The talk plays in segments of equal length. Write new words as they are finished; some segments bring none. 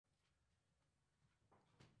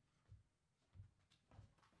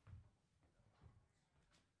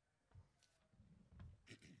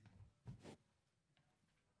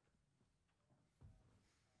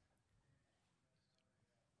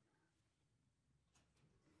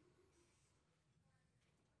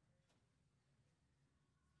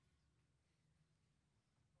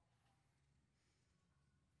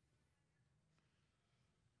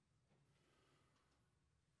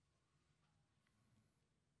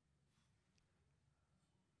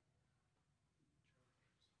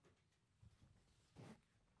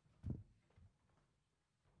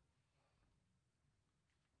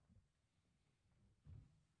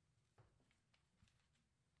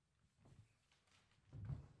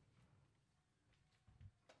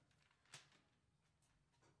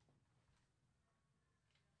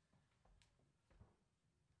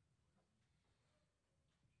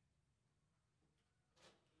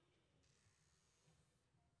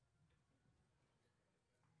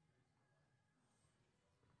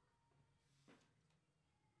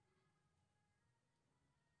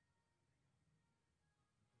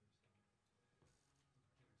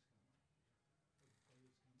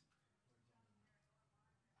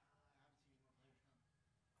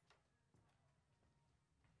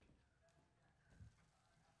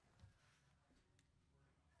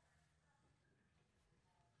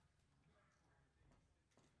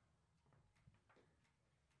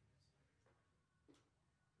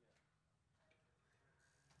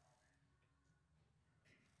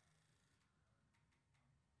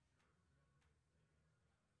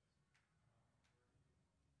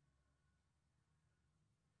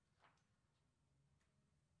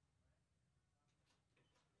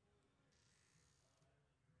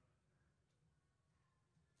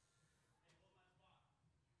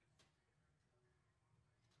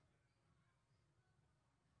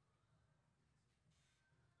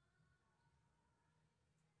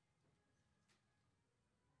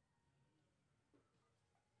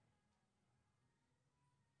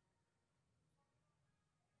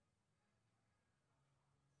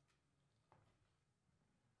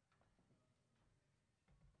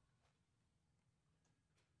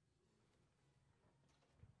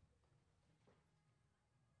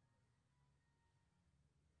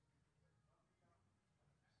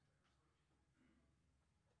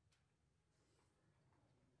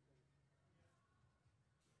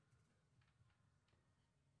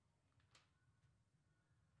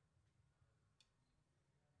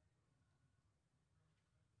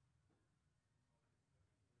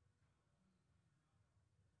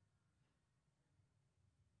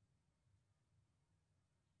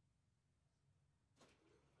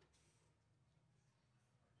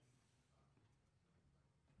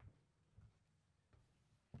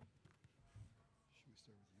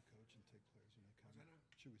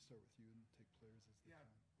Should we start with you and take players as the Yeah, time?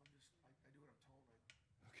 I do what I'm told.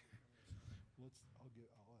 Okay.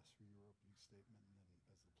 I'll ask for your opening statement, and then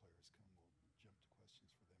as the players come, we'll jump to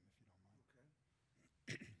questions for them, if you don't mind.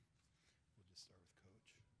 Okay. We'll just start with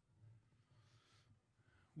Coach.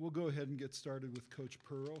 We'll go ahead and get started with Coach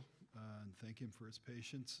Pearl and thank him for his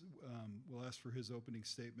patience. We'll ask for his opening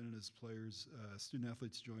statement, and as players,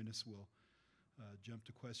 student-athletes join us, we'll jump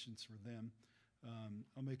to questions for them.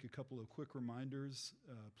 I'll make a couple of quick reminders.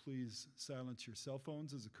 Please silence your cell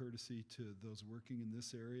phones as a courtesy to those working in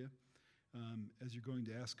this area. As you're going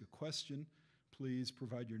to ask a question, please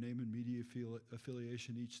provide your name and media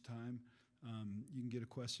affiliation each time. You can get a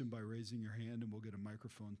question by raising your hand, and we'll get a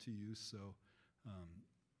microphone to you. So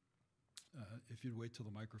if you'd wait till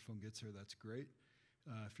the microphone gets here, that's great.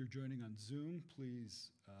 If you're joining on Zoom, please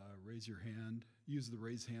raise your hand. Use the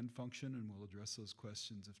raise hand function, and we'll address those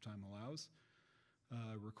questions if time allows.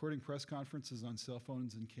 Recording press conferences on cell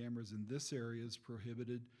phones and cameras in this area is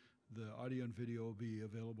prohibited. The audio and video will be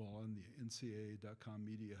available on the NCAA.com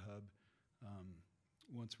Media Hub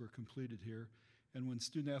once we're completed here. And when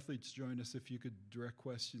student-athletes join us, if you could direct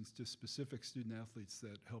questions to specific student-athletes,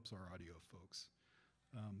 that helps our audio folks.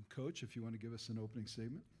 Coach, if you want to give us an opening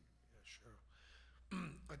statement. Yeah, sure.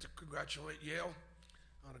 I'd like to congratulate Yale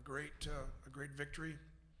on a great victory.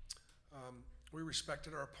 We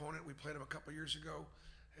respected our opponent. We played them a couple years ago,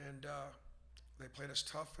 and they played us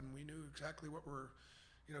tough, and we knew exactly what we're,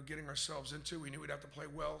 getting ourselves into. We knew we'd have to play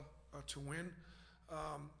well to win.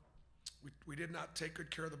 We did not take good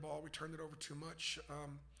care of the ball. We turned it over too much,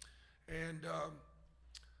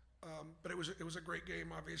 but it was a great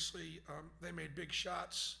game. Obviously, they made big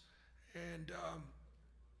shots, and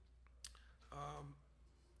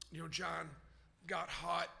John got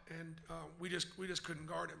hot, and we just couldn't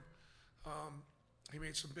guard him. He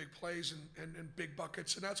made some big plays and big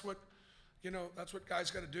buckets, and that's what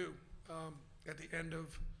guys got to do at the end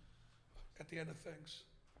of things.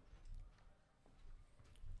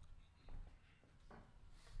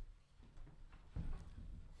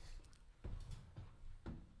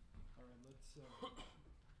 All right, let's.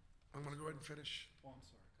 I'm going to go ahead and finish. Oh, I'm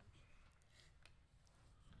sorry, Coach.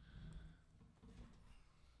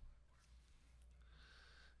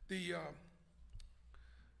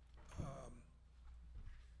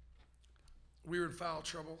 We were in foul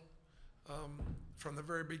trouble from the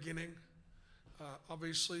very beginning.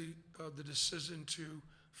 Obviously, the decision to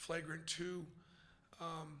flagrant 2,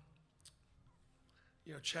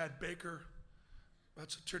 Chad Baker,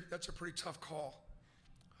 that's a pretty tough call.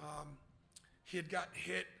 He had gotten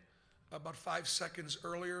hit about 5 seconds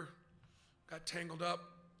earlier, got tangled up,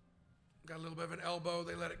 got a little bit of an elbow.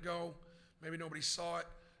 They let it go. Maybe nobody saw it.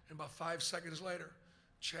 And about 5 seconds later,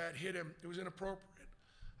 Chad hit him. It was inappropriate.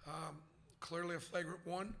 Clearly a flagrant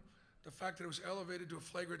 1. The fact that it was elevated to a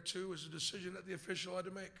flagrant 2 is a decision that the official had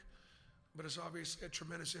to make. But it's obviously a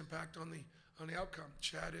tremendous impact on the outcome.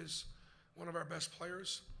 Chad is one of our best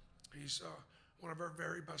players. He's one of our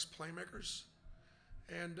very best playmakers,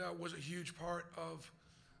 and was a huge part of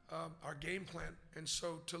our game plan. And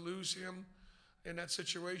so to lose him in that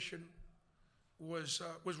situation was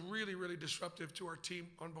really, really disruptive to our team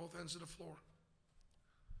on both ends of the floor.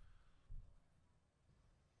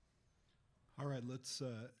 All right, let's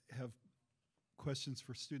have questions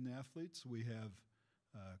for student-athletes. We have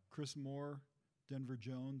Chris Moore, Denver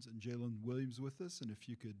Jones, and Jalen Williams with us. And if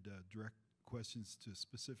you could direct questions to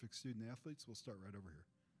specific student-athletes, we'll start right over here.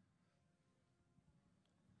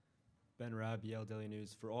 Ben Rabb, Yale Daily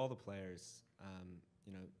News. For all the players,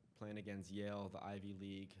 playing against Yale, the Ivy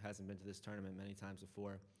League, hasn't been to this tournament many times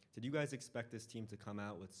before. Did you guys expect this team to come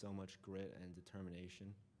out with so much grit and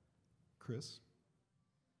determination? Chris?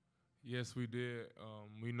 Yes, we did.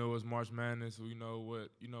 We know it's March Madness. We know what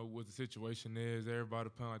the situation is. Everybody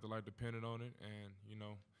playing like they're dependent on it, and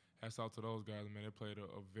hats off to those guys. Man, they played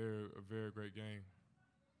a very great game.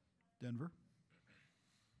 Denver?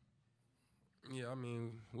 Yeah, I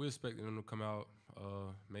mean, we expected them to come out,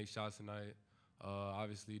 make shots tonight.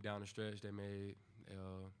 Obviously, down the stretch, they made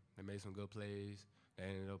some good plays. They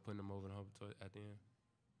ended up putting them over the hump at the end.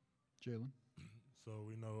 Jalen? So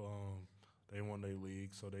we know they won their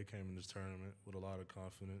league, so they came in this tournament with a lot of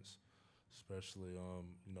confidence, especially,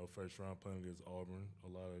 first round playing against Auburn. A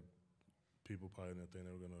lot of people probably didn't think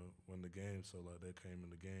they were going to win the game, so they came in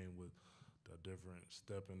the game with a different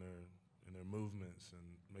step in their movements and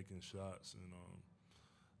making shots, and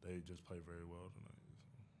they just played very well tonight. So.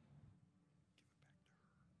 Give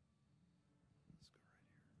it back to her. Let's go right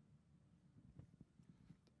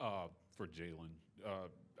here. For Jalen,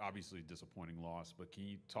 obviously disappointing loss, but can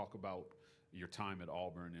you talk about your time at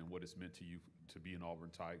Auburn and what it's meant to you to be an Auburn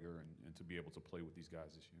Tiger and to be able to play with these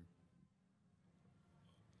guys this year?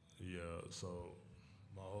 Yeah, so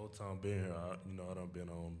my whole time being here, I done been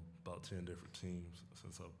on about 10 different teams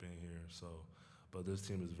since I've been here. So, but this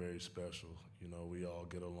team is very special. You know, we all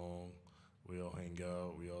get along, we all hang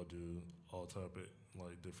out, we all do all type of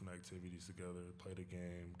like different activities together, play the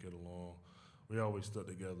game, get along. We always stuck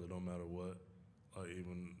together no matter what. Like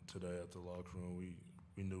even today at the locker room, we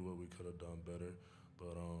knew what we could have done better,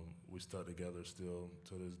 but we stuck together still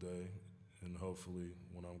to this day. And hopefully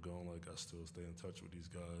when I'm gone, like I still stay in touch with these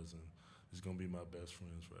guys, and it's gonna be my best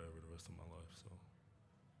friends forever the rest of my life. So.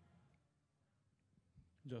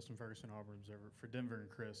 Justin Ferguson, Auburn Observer. For Denver and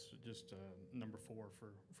Chris, just number 4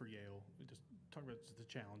 for Yale. Just talk about the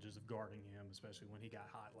challenges of guarding him, especially when he got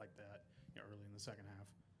hot like that early in the second half.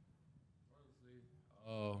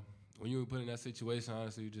 Honestly, when you put in that situation,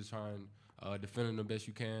 honestly, you just try and defend him the best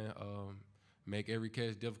you can, make every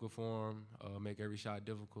catch difficult for him, make every shot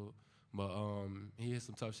difficult. But he hit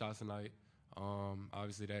some tough shots tonight.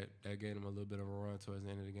 Obviously, that gave him a little bit of a run towards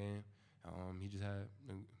the end of the game. He just had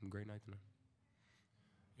a great night tonight.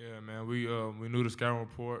 Yeah, man, we knew the scouting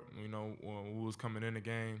report. You know, when we was coming in the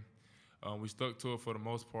game, we stuck to it for the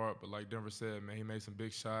most part. But like Denver said, man, he made some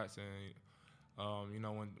big shots, and you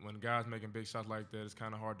know, when guys making big shots like that, it's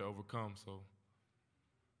kind of hard to overcome. So,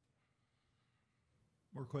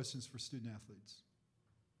 More questions for student athletes?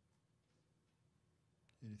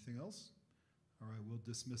 Anything else? All right, we'll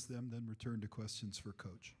dismiss them, then return to questions for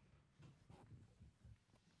Coach.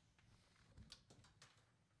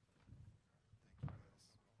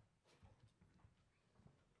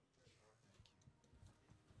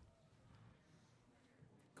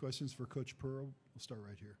 Questions for Coach Pearl? We'll start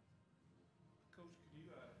right here. Coach, can you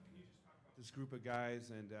just talk about this group of guys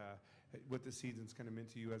and what the season's kind of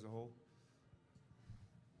meant to you as a whole?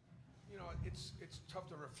 You know, it's tough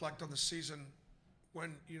to reflect on the season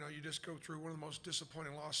when, you know, you just go through one of the most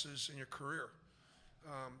disappointing losses in your career.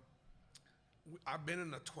 I've been in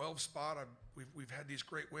the 12 spot. We've had these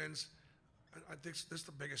great wins. I think this is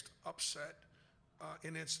the biggest upset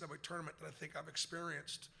in NCAA tournament that I think I've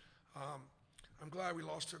experienced. I'm glad we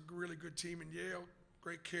lost to a really good team in Yale,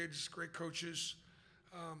 great kids, great coaches.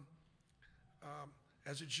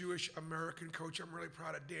 As a Jewish American coach, I'm really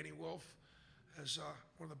proud of Danny Wolf as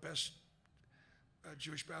one of the best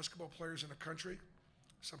Jewish basketball players in the country.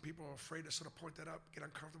 Some people are afraid to sort of point that out, get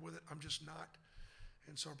uncomfortable with it. I'm just not.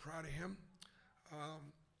 And so I'm proud of him.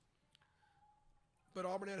 But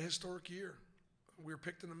Auburn had a historic year. We were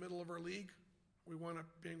picked in the middle of our league. We wound up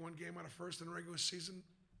being one game out of first in the regular season.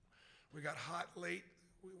 We got hot late.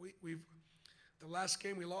 The last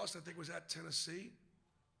game we lost, I think, was at Tennessee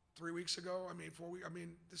 3 weeks ago. I mean, 4 weeks. I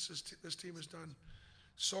mean, this team has done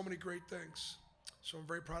so many great things. So I'm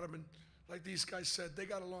very proud of them. And like these guys said, they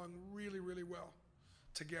got along really, really well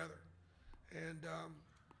together. And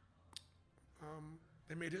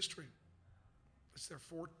they made history. It's their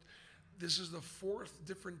fourth. This is the 4th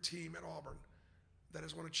different team at Auburn that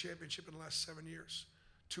has won a championship in the last 7 years.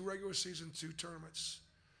 2 regular seasons, 2 tournaments.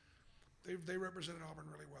 They represented Auburn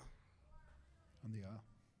really well. On the aisle.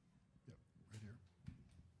 Yep, right here.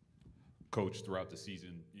 Coach, throughout the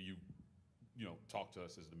season, you talked to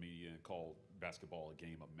us as the media and called basketball a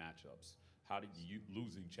game of matchups. How did you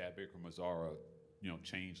losing Chad Baker-Mazara,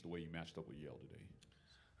 change the way you matched up with Yale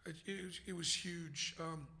today? It was huge.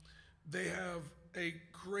 They have a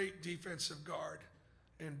great defensive guard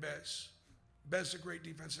in Bez. Bez is a great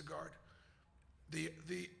defensive guard.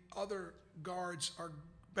 The other guards are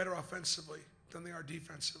better offensively than they are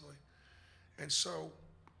defensively. And so,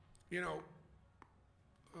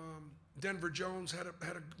 Denver Jones had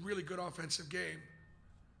a really good offensive game,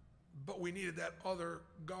 but we needed that other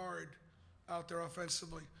guard out there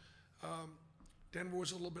offensively. Denver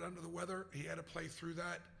was a little bit under the weather. He had to play through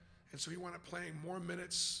that. And so he wound up playing more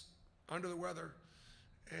minutes under the weather.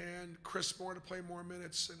 And Chris Moore had to play more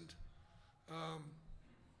minutes, and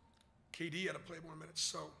KD had to play more minutes.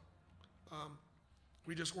 So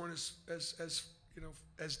we just weren't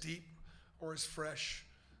as deep or as fresh.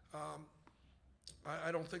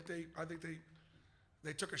 I think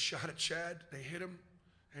they took a shot at Chad. They hit him,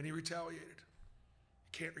 and he retaliated.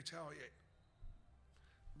 You can't retaliate,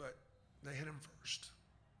 but they hit him first.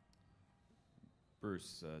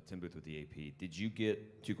 Bruce, Tim Booth with the AP. Did you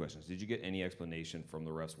get 2 questions? Did you get any explanation from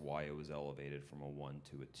the refs why it was elevated from a 1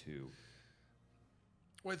 to a 2?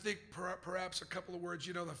 Well, I think perhaps a couple of words.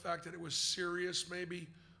 The fact that it was serious, maybe,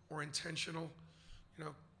 or intentional.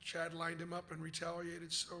 Chad lined him up and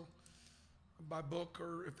retaliated. So, by book,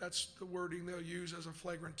 or if that's the wording they'll use as a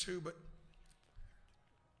flagrant 2, but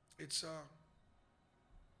it's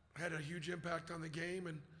had a huge impact on the game,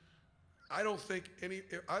 and I don't think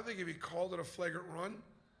I think if he called it a flagrant run,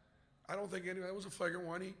 I don't think that was a flagrant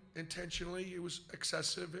one. He intentionally, it was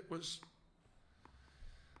excessive. It was.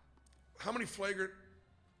 How many flagrant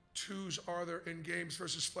twos are there in games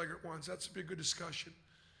versus flagrant ones? That's a big good discussion.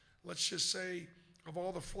 Let's just say of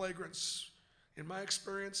all the flagrants, in my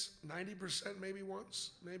experience, 90% maybe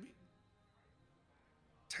once, maybe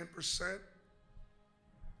 10%.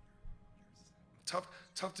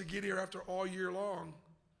 Tough to get here after all year long.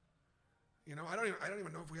 You know, I don't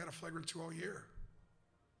even know if we had a flagrant two all year.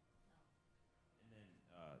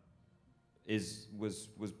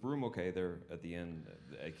 Was Broom okay there at the end?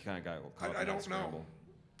 It kind of got caught I in that don't know. scramble.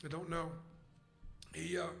 I don't know.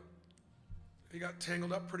 He got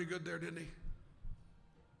tangled up pretty good there, didn't he?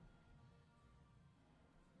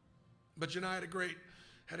 But Janai had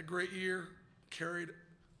a great year, carried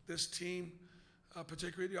this team,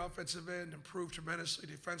 particularly the offensive end, improved tremendously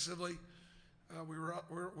defensively. We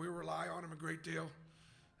rely on him a great deal,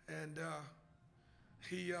 and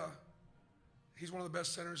he's one of the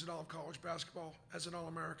best centers in all of college basketball as an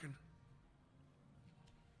All-American.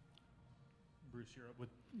 Bruce,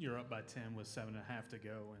 you're up by 10 with 7.5 to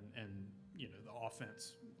go, and you know the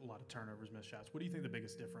offense, a lot of turnovers, missed shots. What do you think the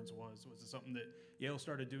biggest difference was? Was it something that Yale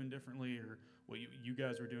started doing differently, or what you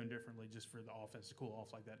guys were doing differently, just for the offense to cool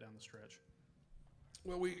off like that down the stretch?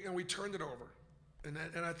 Well, we turned it over, and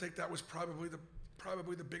I think that was probably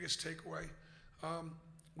the biggest takeaway.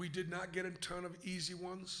 We did not get a ton of easy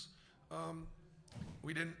ones.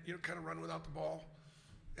 We didn't kind of run without the ball,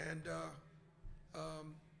 and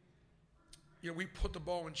we put the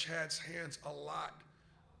ball in Chad's hands a lot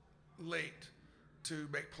late to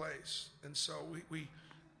make plays, and so we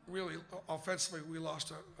really offensively we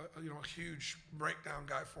lost a huge breakdown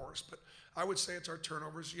guy for us. But I would say it's our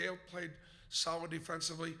turnovers. Yale played solid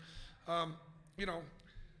defensively.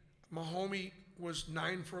 Mahomie was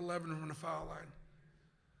 9 for 11 from the foul line,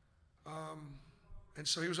 and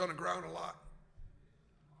so he was on the ground a lot.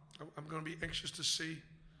 I'm going to be anxious to see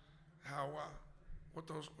how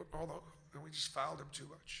and we just fouled him too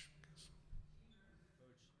much.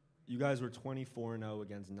 You guys were 24-0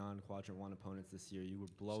 against non-quadrant 1 opponents this year. You were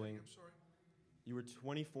blowing. I'm sorry. You were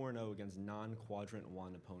 24-0 against non-quadrant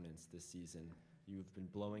 1 opponents this season. You've been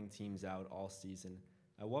blowing teams out all season.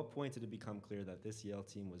 At what point did it become clear that this Yale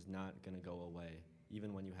team was not going to go away,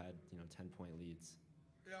 even when you had 10-point leads?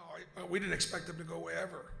 Yeah, we didn't expect them to go away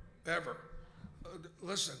ever.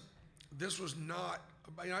 Listen, this was not.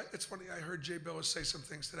 It's funny. I heard Jay Billis say some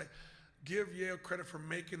things today. Give Yale credit for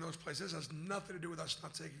making those plays. This has nothing to do with us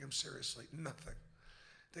not taking them seriously. Nothing.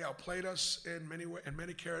 They outplayed us in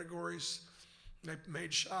many categories. They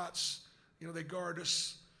made shots. They guard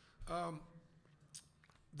us.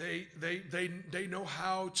 They know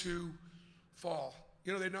how to fall.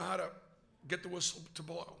 They know how to get the whistle to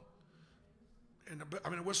blow. And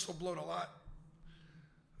a whistle blowed a lot.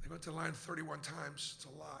 They went to the line 31 times. It's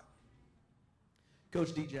a lot.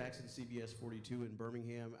 Coach D. Jackson, CBS 42 in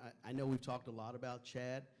Birmingham. I know we've talked a lot about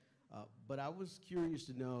Chad, but I was curious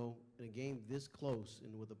to know, in a game this close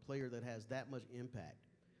and with a player that has that much impact,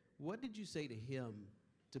 what did you say to him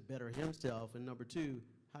to better himself? And number two,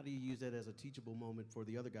 how do you use that as a teachable moment for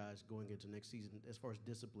the other guys going into next season as far as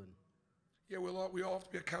discipline? Yeah, we all have to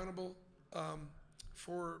be accountable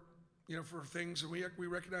for things, and we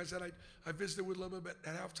recognize that. I visited with him a little bit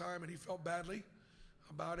at halftime, and he felt badly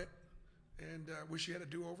about it. And wish he had a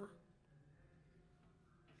do-over,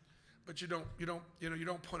 but you don't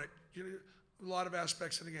punt it. A lot of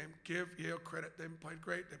aspects of the game. Give Yale credit; they played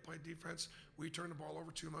great. They played defense. We turned the ball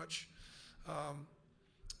over too much,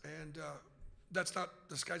 and that's not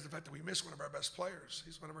disguise the fact that we missed one of our best players.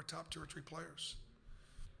 He's one of our top 2 or 3 players.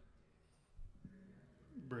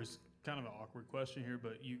 Bruce, kind of an awkward question here,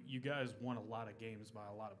 but you guys won a lot of games by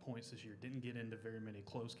a lot of points this year. Didn't get into very many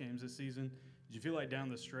close games this season. Did you feel like down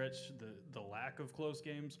the stretch the lack of close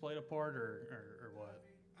games played a part, or what?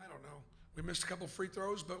 I don't know. We missed a couple free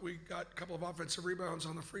throws, but we got a couple of offensive rebounds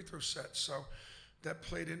on the free throw set, so that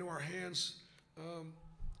played into our hands.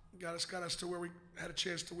 Got us to where we had a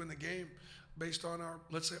chance to win the game based on our,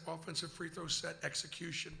 let's say, offensive free throw set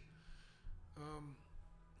execution.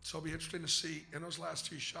 So it'll be interesting to see in those last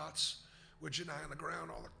 2 shots with Janai on the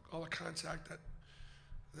ground, all the contact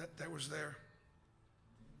that was there.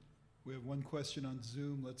 We have one question on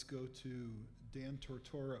Zoom. Let's go to Dan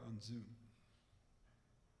Tortora on Zoom.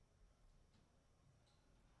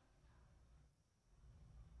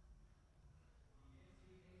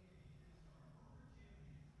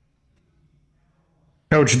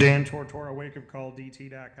 Coach Dan Tortora,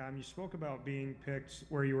 wakeupcalldt.com. You spoke about being picked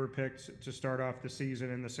where you were picked to start off the season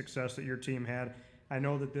and the success that your team had. I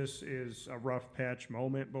know that this is a rough patch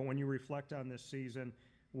moment, but when you reflect on this season,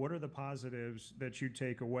 what are the positives that you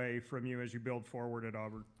take away from you as you build forward at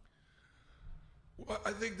Auburn? Well,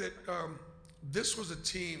 I think that this was a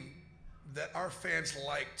team that our fans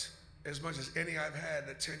liked as much as any I've had in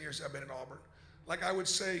the 10 years I've been at Auburn. Like I would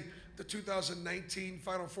say the 2019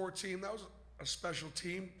 Final Four team, that was a special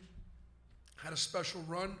team, had a special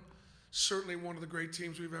run. Certainly one of the great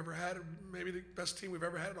teams we've ever had, maybe the best team we've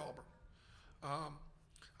ever had at Auburn.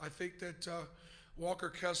 I think that Walker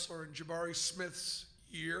Kessler and Jabari Smith's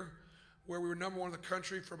year, where we were number one in the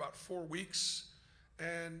country for about 4 weeks,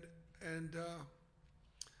 and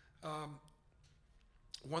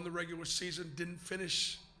won the regular season, didn't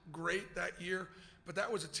finish great that year, but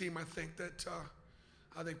that was a team I think that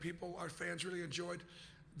our fans really enjoyed.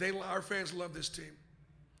 Our fans love this team.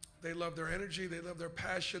 They love their energy, they love their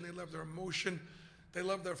passion, they love their emotion, they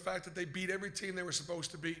love the fact that they beat every team they were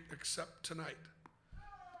supposed to beat except tonight.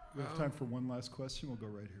 We have time for one last question. We'll go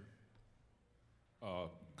right here.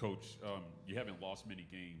 Coach, you haven't lost many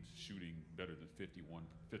games shooting better than 50%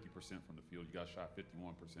 from the field. You guys shot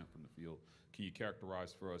 51% from the field. Can you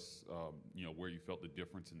characterize for us, where you felt the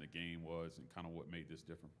difference in the game was and kind of what made this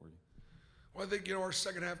different for you? Well, I think, our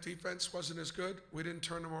second half defense wasn't as good. We didn't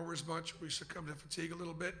turn them over as much. We succumbed to fatigue a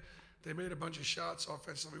little bit. They made a bunch of shots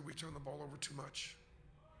offensively. We turned the ball over too much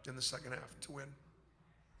in the second half to win.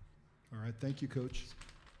 All right. Thank you, Coach.